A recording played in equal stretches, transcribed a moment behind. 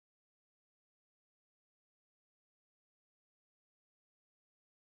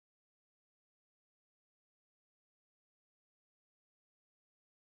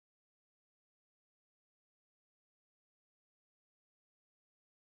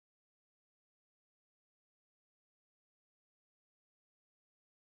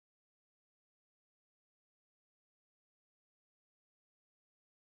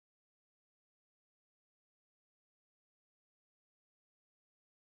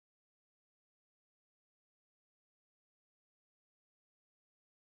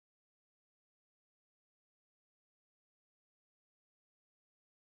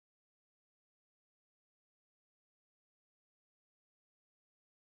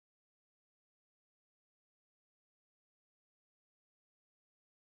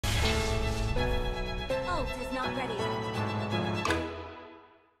not ready.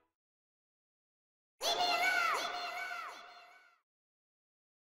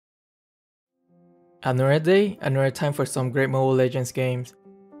 Another day, another time for some great Mobile Legends games.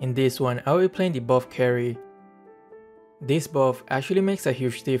 In this one, I will be playing the buff carry. This buff actually makes a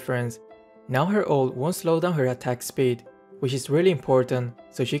huge difference. Now her ult won't slow down her attack speed, which is really important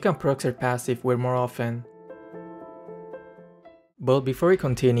so she can proc her passive way more often. But before we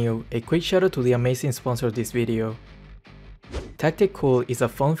continue, a quick shout out to the amazing sponsor of this video. Tactical is a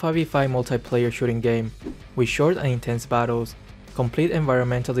fun 5v5 multiplayer shooting game with short and intense battles, complete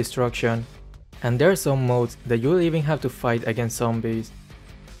environmental destruction, and there are some modes that you'll even have to fight against zombies.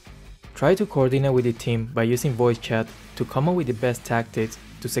 Try to coordinate with the team by using voice chat to come up with the best tactics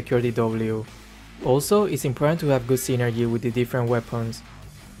to secure the W. Also, it's important to have good synergy with the different weapons.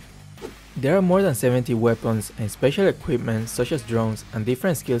 There are more than 70 weapons and special equipment such as drones and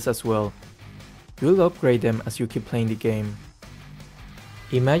different skills as well. You'll upgrade them as you keep playing the game.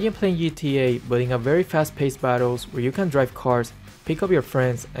 Imagine playing GTA but in a very fast-paced battles where you can drive cars, pick up your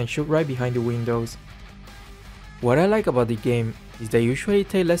friends and shoot right behind the windows. What I like about the game is that usually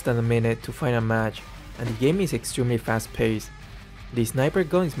take less than a minute to find a match and the game is extremely fast-paced. The sniper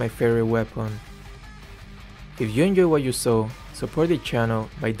gun is my favorite weapon. If you enjoy what you saw, support the channel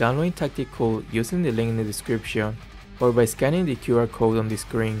by downloading Tactical using the link in the description or by scanning the QR code on the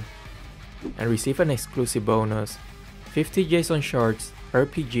screen and receive an exclusive bonus, 50 JSON shards,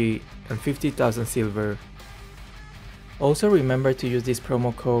 RPG and 50,000 silver. Also remember to use this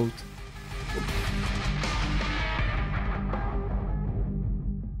promo code.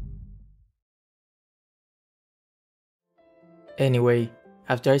 Anyway,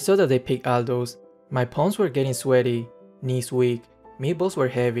 after I saw that they picked Aldos, my palms were getting sweaty, knees weak, meatballs were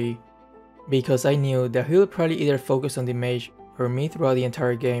heavy, because I knew that he would probably either focus on the mage or me throughout the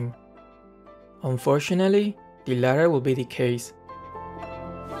entire game. Unfortunately, the latter will be the case.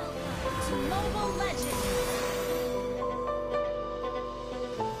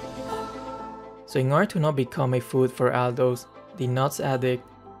 So in order to not become a food for Aldos, the nuts addict,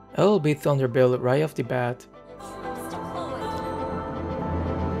 I will beat Thunderbolt right off the bat.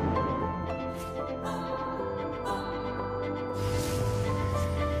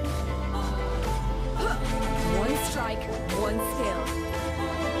 One strike, one skill.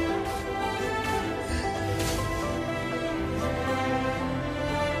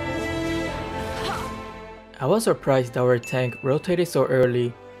 I was surprised that our tank rotated so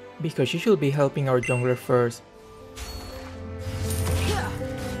early, because she should be helping our jungler first.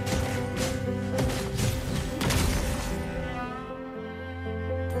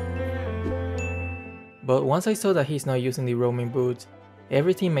 But once I saw that he's not using the roaming boots,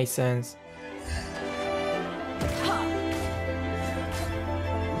 everything made sense.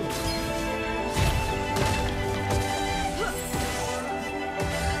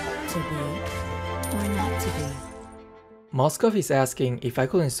 To be or not to be. Moskov is asking if I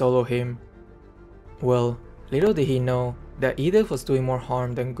couldn't solo him. Well, little did he know that Edith was doing more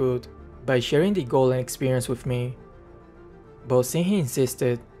harm than good by sharing the gold and experience with me. But since he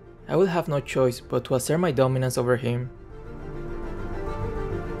insisted, I would have no choice but to assert my dominance over him.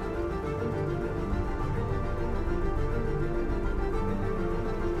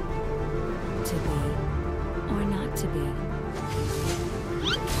 To be or not to be.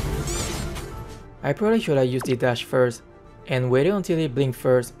 I probably should have used the dash first and waited until it blinked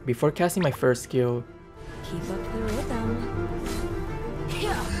first before casting my first skill. Keep up the rhythm.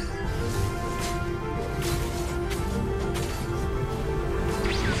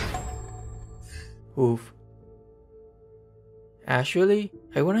 Oof. Actually,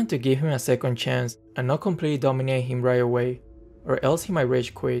 I wanted to give him a second chance and not completely dominate him right away, or else he might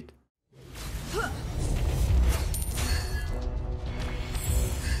rage quit.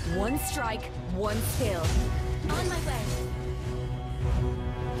 One strike, one skill. On my way.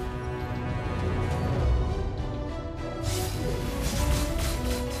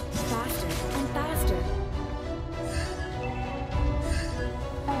 Faster and faster.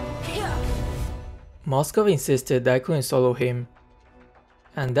 Moskov insisted that I couldn't solo him,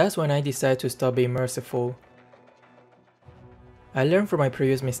 and that's when I decided to stop being merciful. I learned from my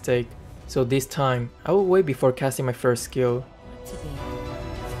previous mistake, so this time I will wait before casting my first skill. To be.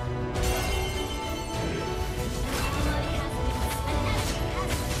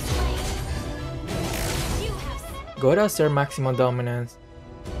 Go to assert maximum dominance.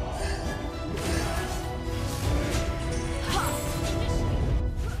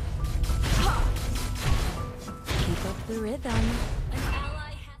 Keep up the rhythm.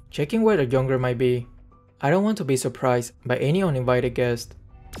 Checking where the jungler might be. I don't want to be surprised by any uninvited guest.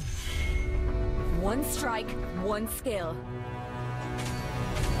 One strike, one skill.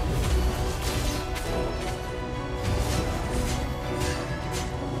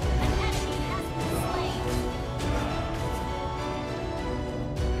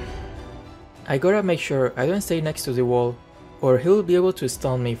 I gotta make sure I don't stay next to the wall, or he'll be able to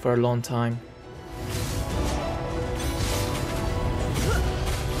stun me for a long time.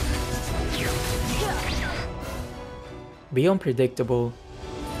 Be unpredictable.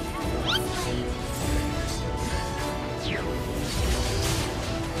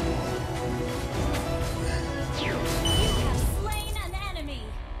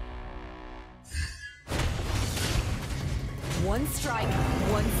 One strike,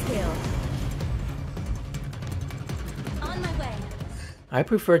 one skill. On my way. I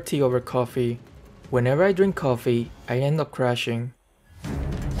prefer tea over coffee. Whenever I drink coffee, I end up crashing.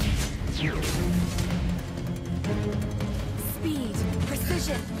 Speed,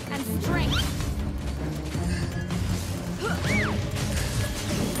 precision, and strength.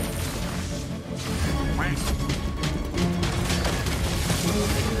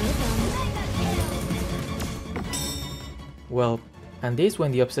 Well, and this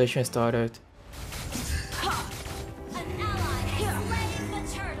when the obsession started. An ally has slain the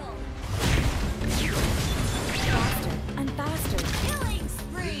turtle. Faster and faster. Killing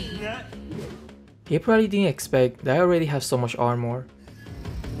spree. He probably didn't expect that I already have so much armor.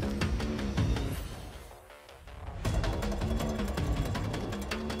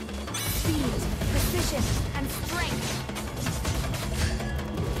 Speed, precision, and strength.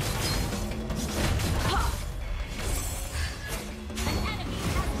 An enemy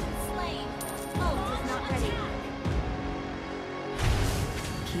has been slain. Ult is not ready.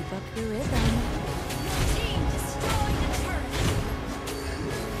 Keep up the rhythm. Your team destroyed the turret.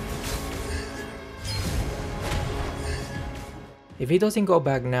 If he doesn't go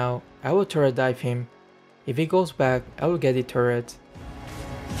back now, I will turret dive him. If he goes back, I will get the turret.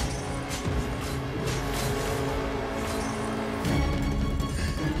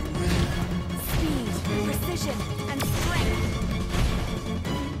 Speed, precision, and strength.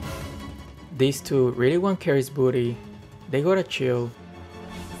 These two really want Carrie's booty. They gotta chill.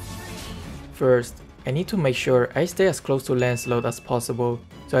 First, I need to make sure I stay as close to Lancelot as possible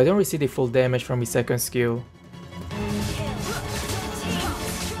so I don't receive the full damage from his second skill.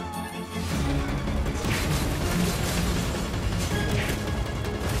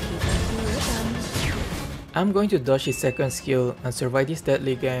 I'm going to dodge his second skill and survive this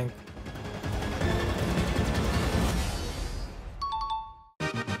deadly gank.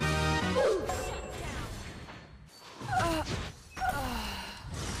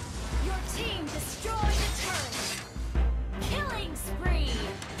 Your team destroyed the turret. Killing spree.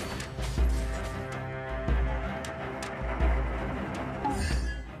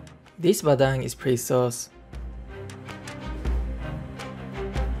 This Badang is pretty sus.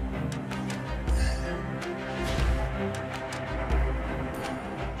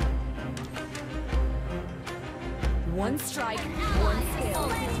 One strike, one skill.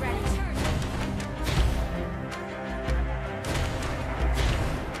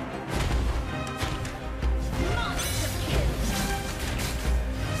 Monster kill.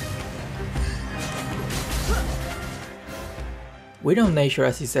 We don't nature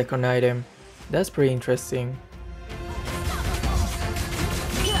as his second item. That's pretty interesting.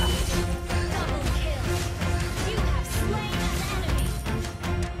 Double kill. You have slain an enemy.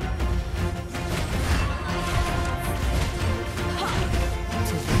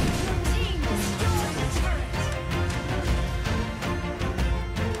 Your team destroyed the turret.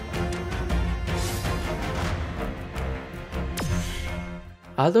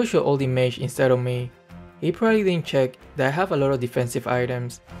 Aldo should ult the mage instead of me. He probably didn't check that I have a lot of defensive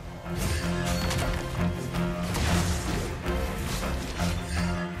items.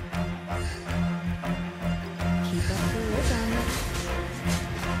 Keep up the rhythm.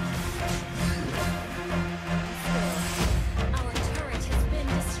 Our turret has been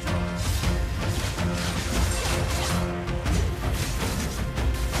destroyed.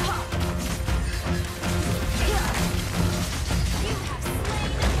 You have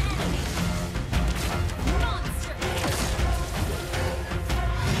slain an enemy. Monster kill.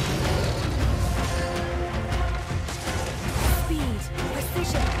 Speed,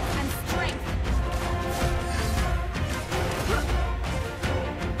 precision, and strength.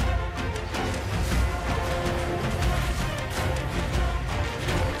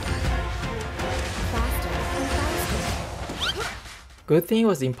 Faster and faster. Good thing it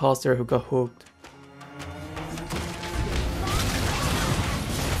was the imposter who got hooked.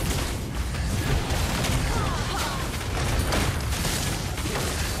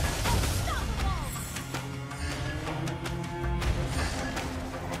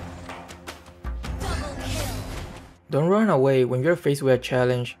 Don't run away when you're faced with a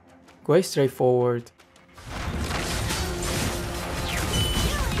challenge. Go straight forward.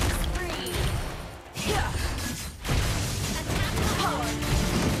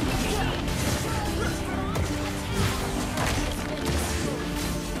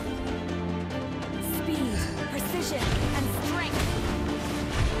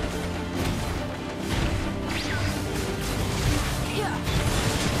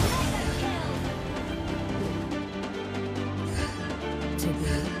 To be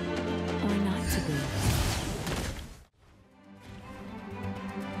or not to be.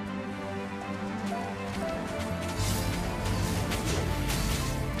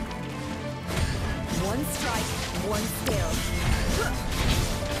 One strike, one skill.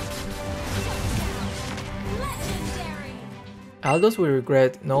 Legendary. Aldous will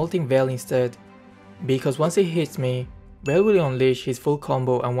regret not ulting Vale instead, because once he hits me, Vale will unleash his full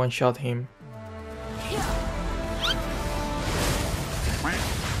combo and one-shot him.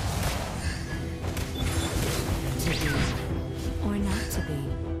 Or not to be.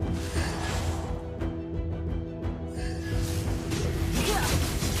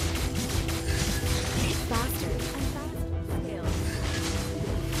 Faster and faster skill.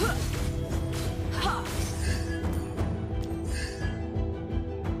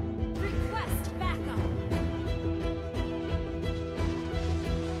 Request backup.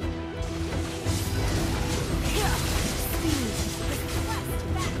 Speed. Request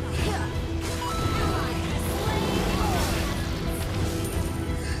backup. Ally has slain Lord.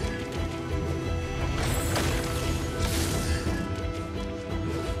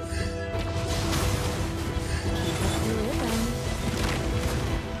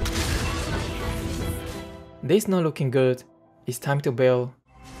 This is not looking good. It's time to bail.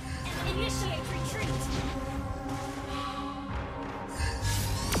 Initiate retreat.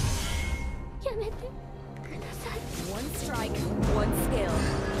 One strike, one skill.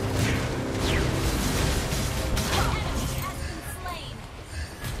 Enemy has been slain.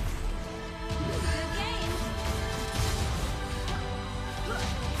 Good game.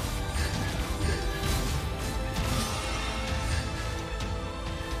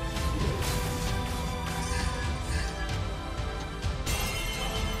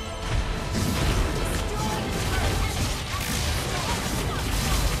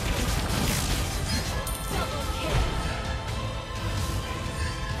 Double kill. An ally has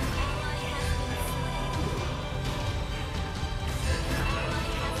been slain. Ally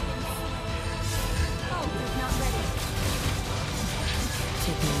has been slain. Ult is not ready.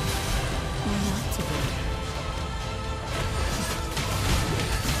 To be or not to be.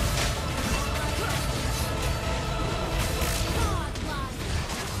 Godlike.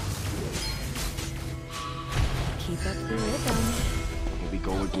 Keep up the rhythm. Here we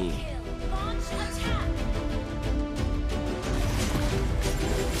go again. Kill. Launch attack.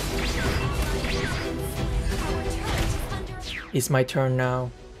 Our turret is under attack. It's my turn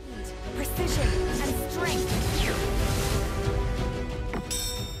now. Precision and strength.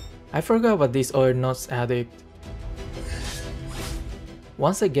 I forgot about this other nuts addict.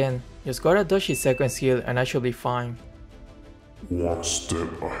 Once again, just gotta dodge his second skill and I should be fine. One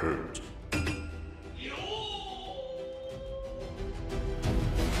step ahead.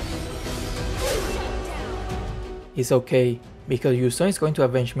 It's okay, because Yuson is going to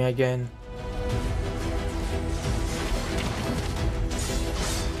avenge me again.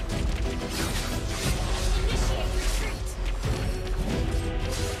 Initiate retreat.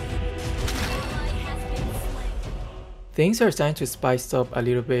 Ally has been slain. Things are starting to spice up a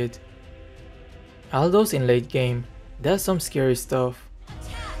little bit. Aldous in late game, that's some scary stuff.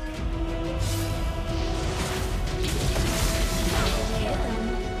 Attack.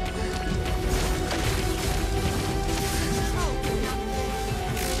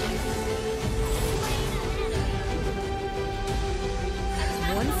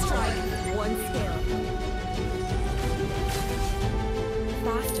 One strike, one skill.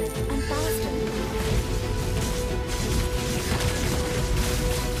 Faster and faster.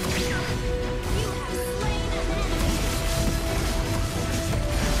 You have slain an enemy.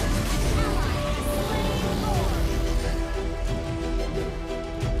 Ally has slain Lord.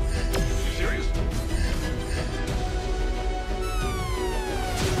 Serious?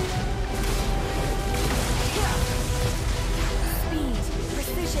 Speed,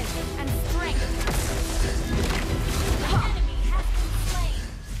 precision, and strength. Enemy has been slain.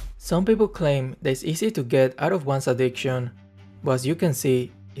 Some people claim that it's easy to get out of one's addiction, but as you can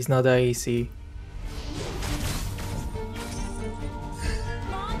see, it's not that easy.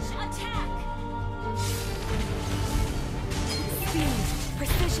 Launch attack. Speed,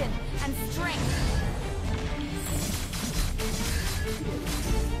 precision, and strength.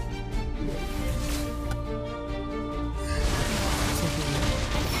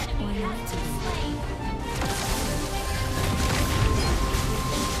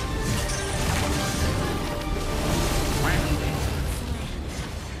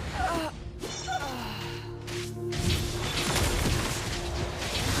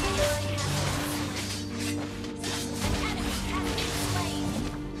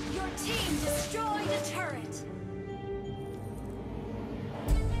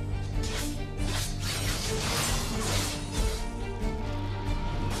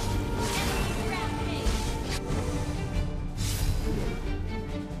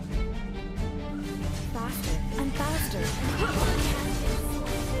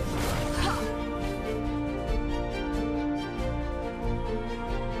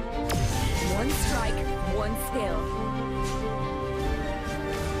 one skill.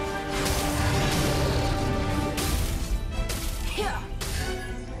 Here.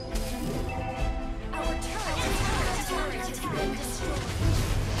 Our turret has been destroyed.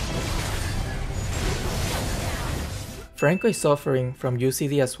 Franco is suffering from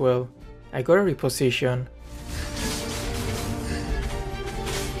UCD as well. I got a reposition.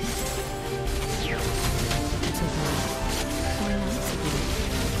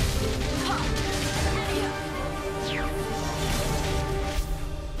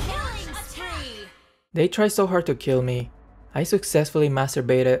 They tried so hard to kill me. I successfully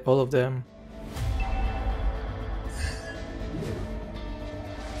masturbated all of them.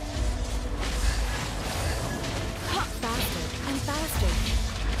 Faster and faster.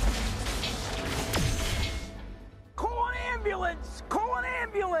 Call an ambulance! Call an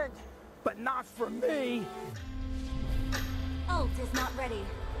ambulance! But not for me! Ult is not ready.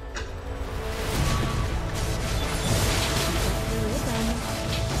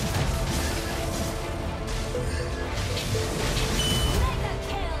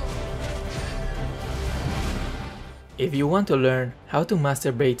 If you want to learn how to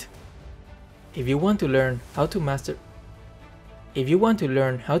masturbate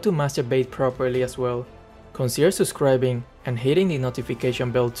properly as well, consider subscribing and hitting the notification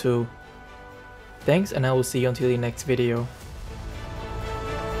bell too. Thanks, and I will see you until the next video.